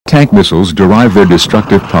Anti-tank missiles derive their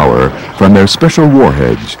destructive power from their special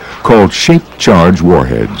warheads, called shape-charge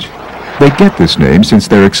warheads. They get this name since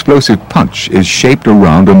their explosive punch is shaped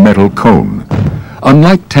around a metal cone.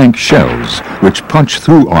 Unlike tank shells, which punch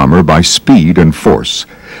through armor by speed and force,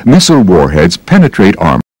 missile warheads penetrate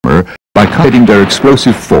armor by concentrating their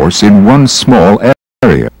explosive force in one small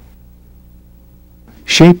area.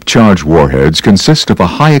 Shape-charge warheads consist of a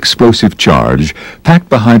high explosive charge packed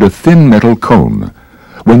behind a thin metal cone.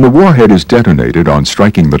 When the warhead is detonated on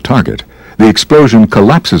striking the target, the explosion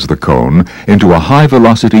collapses the cone into a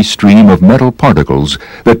high-velocity stream of metal particles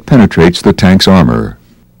that penetrates the tank's armor.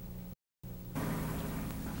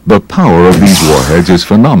 The power of these warheads is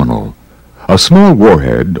phenomenal. A small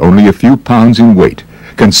warhead, only a few pounds in weight,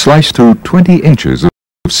 can slice through 20 inches of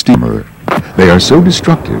steel. They are so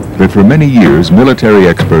destructive that for many years military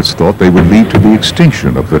experts thought they would lead to the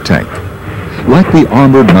extinction of the tank. Like the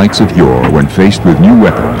armored knights of yore when faced with new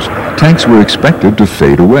weapons, tanks were expected to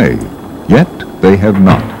fade away. Yet they have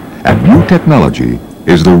not, and new technology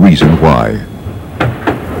is the reason why.